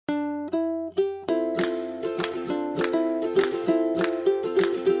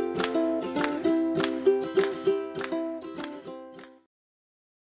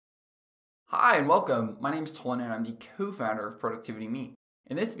and welcome. My name is Tolan and I'm the co-founder of Productivity Me.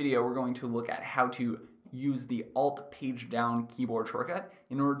 In this video, we're going to look at how to use the Alt page down keyboard shortcut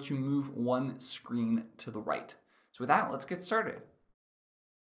in order to move one screen to the right. So with that, let's get started.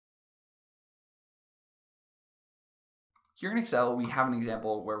 Here in Excel, we have an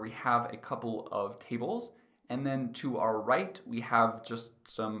example where we have a couple of tables, and then to our right, we have just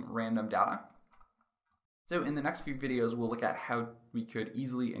some random data. So in the next few videos, we'll look at how we could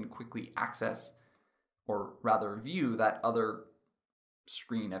easily and quickly access, or rather view, that other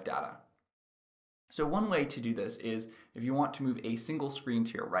screen of data. So one way to do this is if you want to move a single screen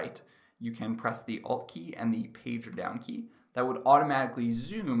to your right, you can press the Alt key and the page down key. That would automatically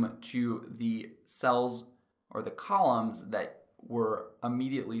zoom to the cells or the columns that were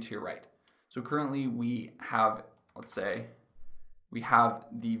immediately to your right. So currently we have, let's say, we have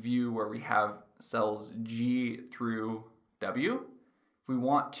the view where we have cells G through W. If we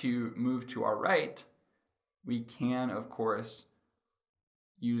want to move to our right, we can, of course,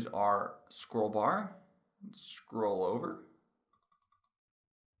 use our scroll bar, scroll over.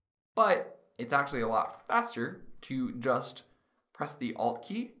 But it's actually a lot faster to just press the Alt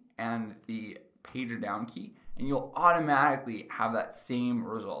key and the page down key, and you'll automatically have that same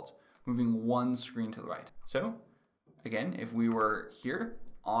result, moving one screen to the right. So again, if we were here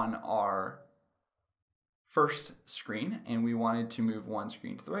on our first screen and we wanted to move one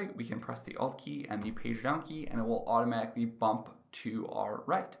screen to the right, we can press the Alt key and the page down key and it will automatically bump to our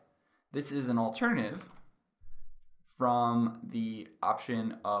right. This is an alternative from the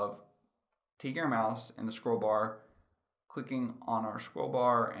option of taking our mouse and the scroll bar, clicking on our scroll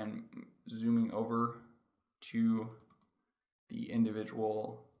bar and zooming over to the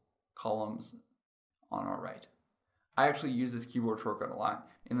individual columns on our right. I actually use this keyboard shortcut a lot.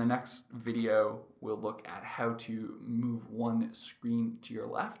 In the next video, we'll look at how to move one screen to your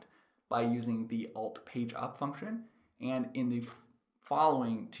left by using the Alt page up function. And in the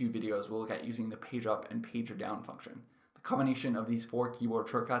following two videos, we'll look at using the page up and page down function. The combination of these four keyboard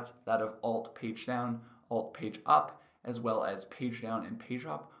shortcuts, that of Alt page down, Alt page up, as well as page down and page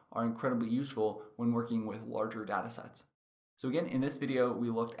up, are incredibly useful when working with larger data sets. So again, in this video,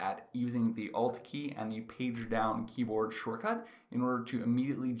 we looked at using the Alt key and the page down keyboard shortcut in order to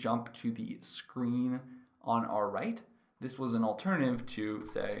immediately jump to the screen on our right. This was an alternative to,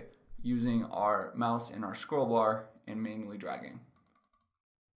 say, using our mouse and our scroll bar and manually dragging.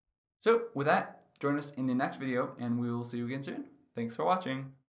 So with that, join us in the next video and we will see you again soon. Thanks for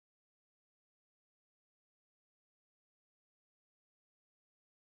watching.